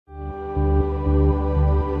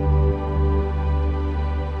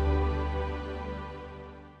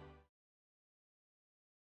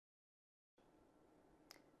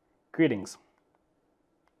Greetings.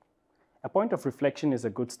 A point of reflection is a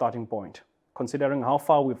good starting point, considering how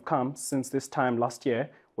far we've come since this time last year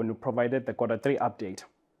when we provided the Q3 update.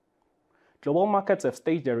 Global markets have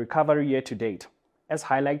staged a recovery year to date, as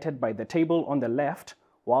highlighted by the table on the left,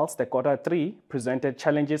 whilst the Q3 presented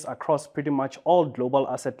challenges across pretty much all global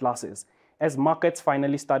asset classes, as markets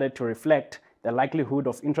finally started to reflect the likelihood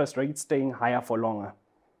of interest rates staying higher for longer.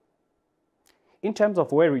 In terms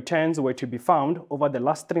of where returns were to be found over the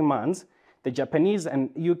last 3 months, the Japanese and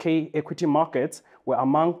UK equity markets were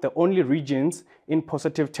among the only regions in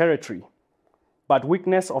positive territory, but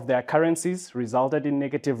weakness of their currencies resulted in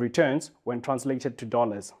negative returns when translated to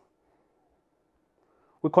dollars.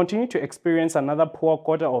 We continue to experience another poor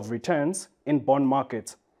quarter of returns in bond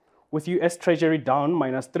markets, with US Treasury down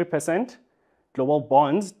 -3%, global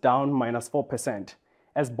bonds down -4%,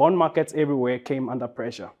 as bond markets everywhere came under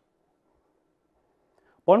pressure.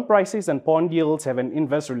 Bond prices and bond yields have an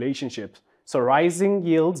inverse relationship, so rising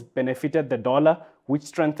yields benefited the dollar, which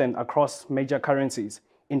strengthened across major currencies,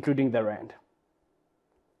 including the rand.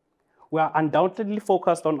 We are undoubtedly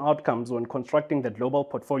focused on outcomes when constructing the global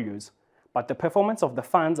portfolios, but the performance of the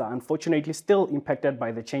funds are unfortunately still impacted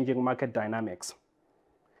by the changing market dynamics.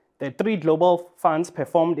 The 3 global funds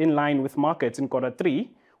performed in line with markets in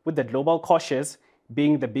Q3, with the global cautious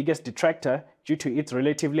being the biggest detractor due to its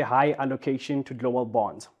relatively high allocation to global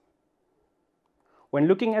bonds. When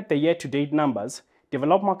looking at the year-to-date numbers,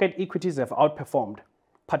 developed market equities have outperformed,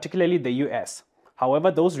 particularly the US. However,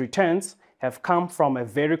 those returns have come from a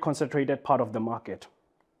very concentrated part of the market.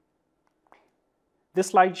 This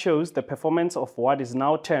slide shows the performance of what is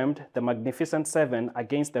now termed the Magnificent Seven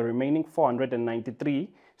against the remaining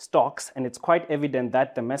 493 stocks, and it's quite evident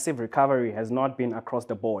that the massive recovery has not been across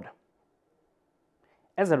the board.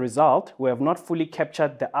 As a result, we have not fully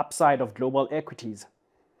captured the upside of global equities.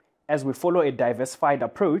 As we follow a diversified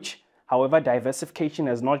approach, however, diversification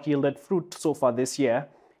has not yielded fruit so far this year,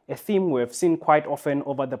 a theme we have seen quite often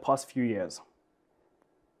over the past few years.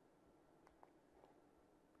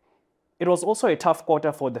 It was also a tough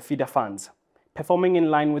quarter for the feeder funds, performing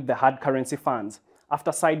in line with the hard currency funds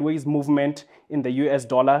after sideways movement in the US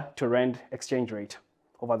dollar to rand exchange rate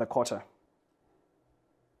over the quarter.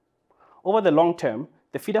 Over the long term,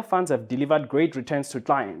 the feeder funds have delivered great returns to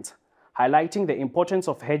clients, highlighting the importance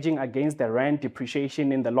of hedging against the rand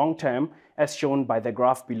depreciation in the long term, as shown by the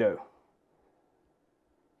graph below.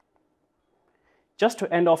 Just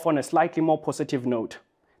to end off on a slightly more positive note,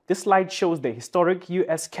 this slide shows the historic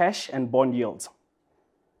US cash and bond yields.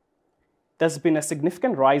 There's been a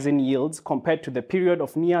significant rise in yields compared to the period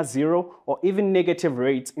of near zero or even negative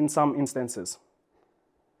rates in some instances.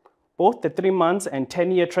 Both the 3 months and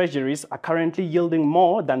 10-year treasuries are currently yielding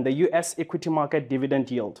more than the US equity market dividend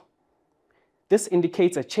yield. This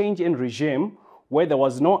indicates a change in regime where there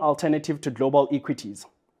was no alternative to global equities.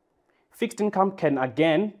 Fixed income can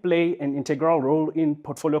again play an integral role in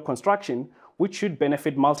portfolio construction, which should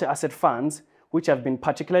benefit multi-asset funds, which have been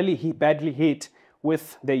particularly badly hit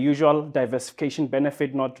with the usual diversification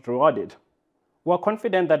benefit not rewarded. We are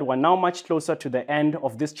confident that we're now much closer to the end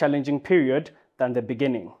of this challenging period than the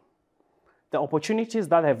beginning. The opportunities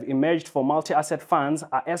that have emerged for multi-asset funds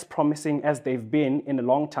are as promising as they've been in a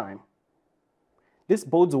long time. This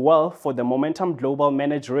bodes well for the Momentum Global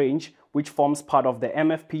Managed Range, which forms part of the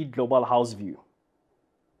MFP Global House View.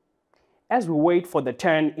 As we wait for the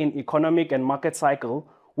turn in economic and market cycle,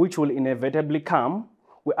 which will inevitably come,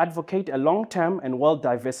 we advocate a long-term and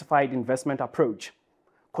well-diversified investment approach,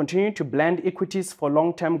 continuing to blend equities for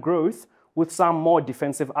long-term growth with some more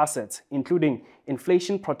defensive assets, including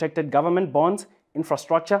inflation-protected government bonds,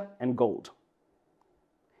 infrastructure, and gold.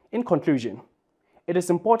 In conclusion, it is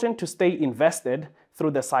important to stay invested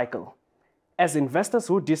through the cycle, as investors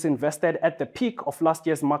who disinvested at the peak of last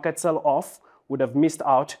year's market sell-off would have missed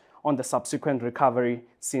out on the subsequent recovery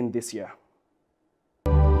seen this year.